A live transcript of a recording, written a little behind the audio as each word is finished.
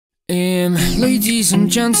Ladies and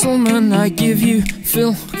gentlemen, I give you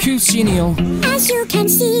Phill Countinho. As you can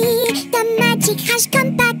see, the magic has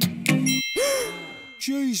come back.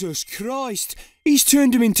 Jesus Christ, he's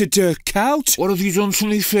turned him into Dirk Cout. What have you done to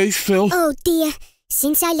me face, Phill? Oh dear,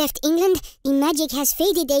 since I left England, the magic has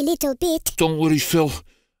faded a little bit. Don't worry, Phill.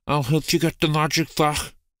 I'll help you get the magic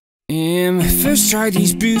back. First try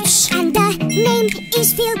these boots. And the name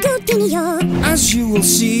is Phill Countinho. As you will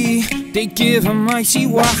see, they give a mighty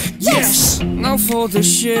whack. Yes! Now for the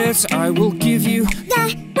shirt, I will give you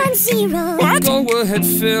The 1-0. What? Go ahead,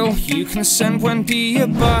 Phill, you can send Wendy a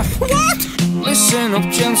back. What? Listen up,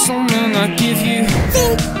 gentlemen, I give you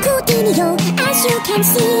Phill Countinho. As you can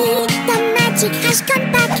see, the magic has come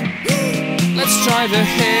back. Let's try the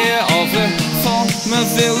hair of a former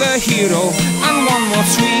Villa hero. And one more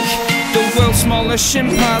tweak, the world's smallest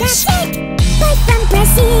chimpanzee. That's it! Boy from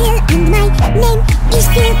Brazil, and my name is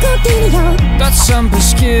Phill Countinho. That's samba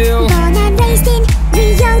skill. Born and raised in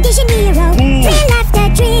Rio de Janeiro. Drill after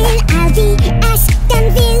drill, I'll be Aston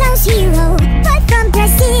Villa's hero. Boy from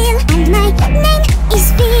Brazil, and my name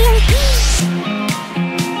is Phill.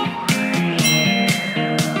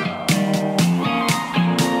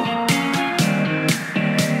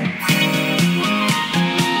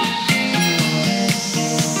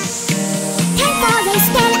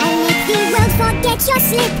 Forget your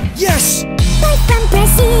slip. Yes! Boy from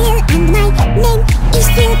Brazil, and my name is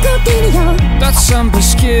Phill Countinho. That's samba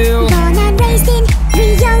skill. Born and raised in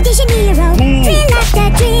Rio de Janeiro. Drill after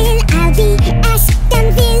drill, I'll be Aston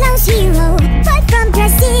Villa's hero. Boy from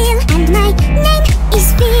Brazil, and my name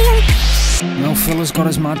is Phill. Now Phill has got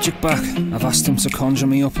his magic back. I've asked him to conjure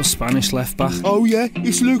me up a Spanish left back. Oh yeah,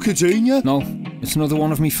 it's Countinho. No, it's another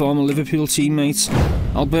one of me former Liverpool teammates,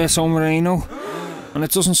 Alberto Moreno. And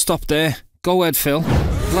it doesn't stop there. Go ahead, Phill.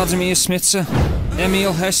 Vladimir Smitsa,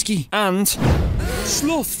 Emil Heskey, and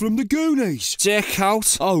Sloth from the Goonies. Dirk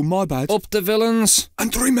Cout. Oh, my bad. Up the villains.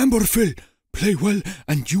 And remember, Phill, play well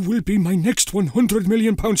and you will be my next £100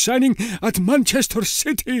 million signing at Manchester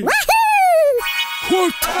City. Woohoo!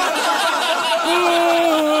 What?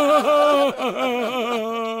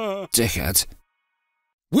 Dickhead.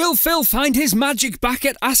 Will Phill find his magic back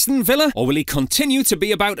at Aston Villa, or will he continue to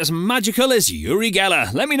be about as magical as Uri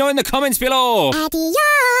Geller? Let me know in the comments below. Adios!